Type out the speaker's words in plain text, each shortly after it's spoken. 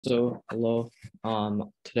So, hello.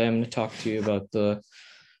 Today I'm going to talk to you about the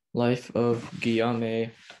life of Guillaume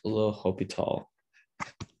Le Hopital.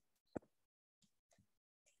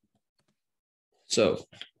 So,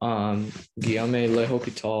 Guillaume Le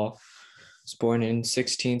Hopital was born in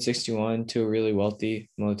 1661 to a really wealthy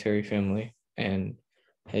military family, and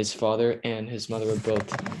his father and his mother were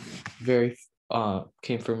both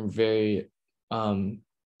came from very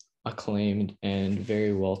acclaimed and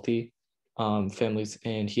very wealthy families,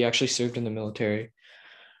 and he actually served in the military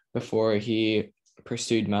before he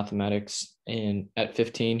pursued mathematics. And at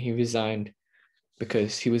 15, he resigned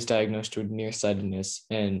because he was diagnosed with nearsightedness.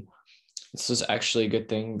 And this was actually a good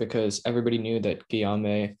thing because everybody knew that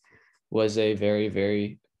Guillaume was a very,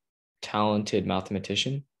 very talented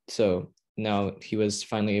mathematician. So now he was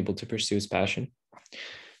finally able to pursue his passion.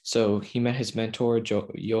 So he met his mentor,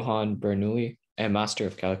 Johann Bernoulli, a master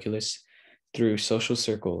of calculus, through social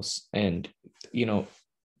circles. And,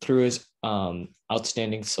 through his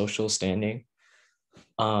outstanding social standing,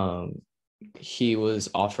 he was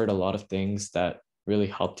offered a lot of things that really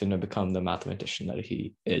helped him to become the mathematician that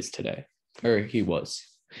he is today, or he was.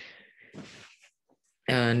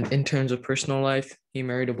 And in terms of personal life, he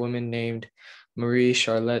married a woman named Marie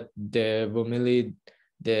Charlotte de Vomilly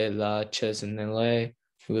de la Chesnelle,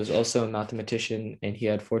 who was also a mathematician, and he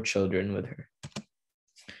had 4 children with her.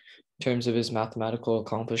 In terms of his mathematical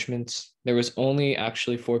accomplishments, there was only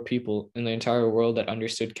actually 4 people in the entire world that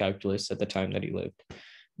understood calculus at the time that he lived: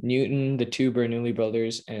 Newton, the 2 Bernoulli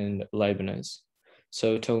brothers, and Leibniz.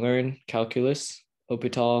 So to learn calculus,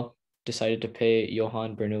 Hopital decided to pay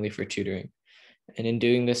Johann Bernoulli for tutoring. And in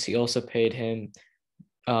doing this, he also paid him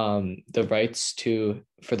the rights to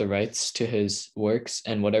his works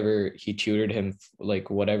and whatever he tutored him, like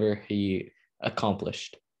whatever he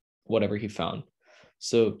accomplished, whatever he found.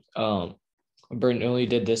 So Bernoulli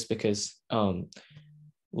did this because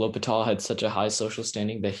L'Hopital had such a high social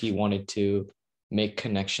standing that he wanted to make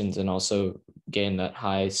connections and also gain that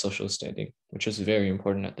high social standing, which was very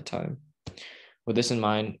important at the time. With this in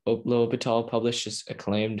mind, L'Hopital published his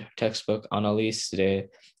acclaimed textbook Analyse des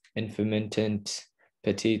Infiniment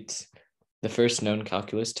Petites, the first known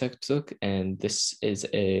calculus textbook. And this is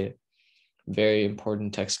a very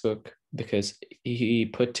important textbook because he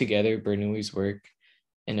put together Bernoulli's work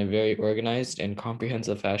in a very organized and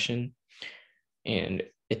comprehensive fashion, and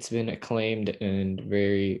it's been acclaimed and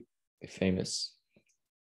very famous.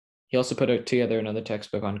 He also put together another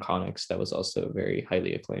textbook on conics that was also very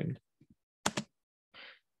highly acclaimed.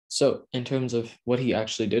 So in terms of what he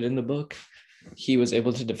actually did in the book, he was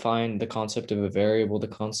able to define the concept of a variable, the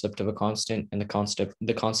concept of a constant, and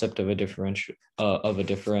the concept of a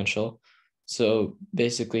differential. So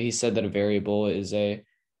basically, he said that a variable is a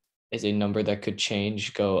number that can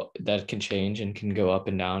change and can go up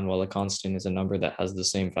and down, while a constant is a number that has the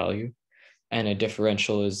same value. And a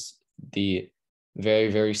differential is the very,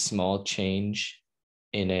 very small change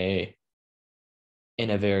in a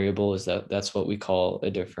variable. That's what we call a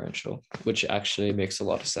differential, which actually makes a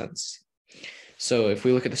lot of sense. So if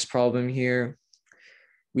we look at this problem here,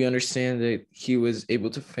 we understand that he was able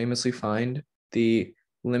to famously find the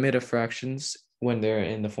limit of fractions when they're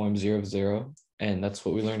in the form 0 of 0, and that's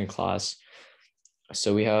what we learned in class.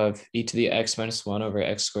 So we have e to the x minus 1 over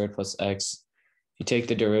x squared plus x. You take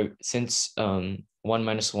the derivative, since 1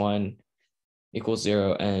 minus 1 equals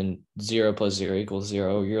 0 and 0 plus 0 equals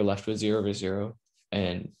 0, you're left with 0 over 0.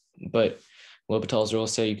 But L'Hopital's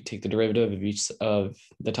rules say you can take the derivative of each of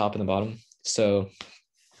the top and the bottom. So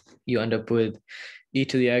you end up with e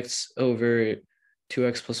to the x over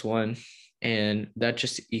 2x plus 1, and that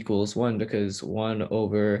just equals 1 because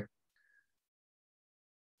that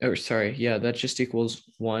just equals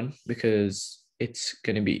 1 because it's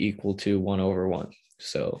going to be equal to 1 over 1.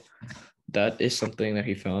 So that is something that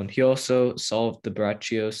he found. He also solved the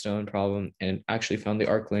Braccio-Stone problem and actually found the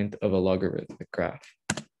arc length of a logarithmic graph.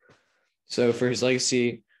 So for his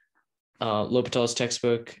legacy, L'Hopital's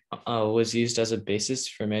textbook was used as a basis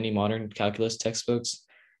for many modern calculus textbooks,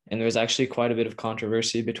 and there was actually quite a bit of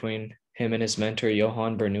controversy between him and his mentor,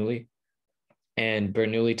 Johann Bernoulli. And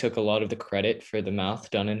Bernoulli took a lot of the credit for the math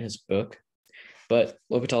done in his book, but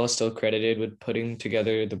L'Hopital is still credited with putting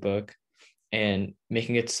together the book and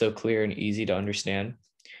making it so clear and easy to understand.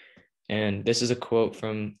 And this is a quote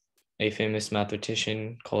from a famous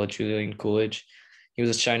mathematician called Julian Coolidge. He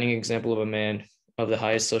was a shining example of a man of the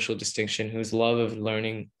highest social distinction whose love of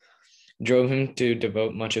learning drove him to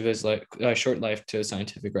devote much of his short life to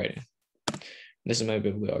scientific writing. This is my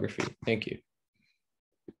bibliography. Thank you.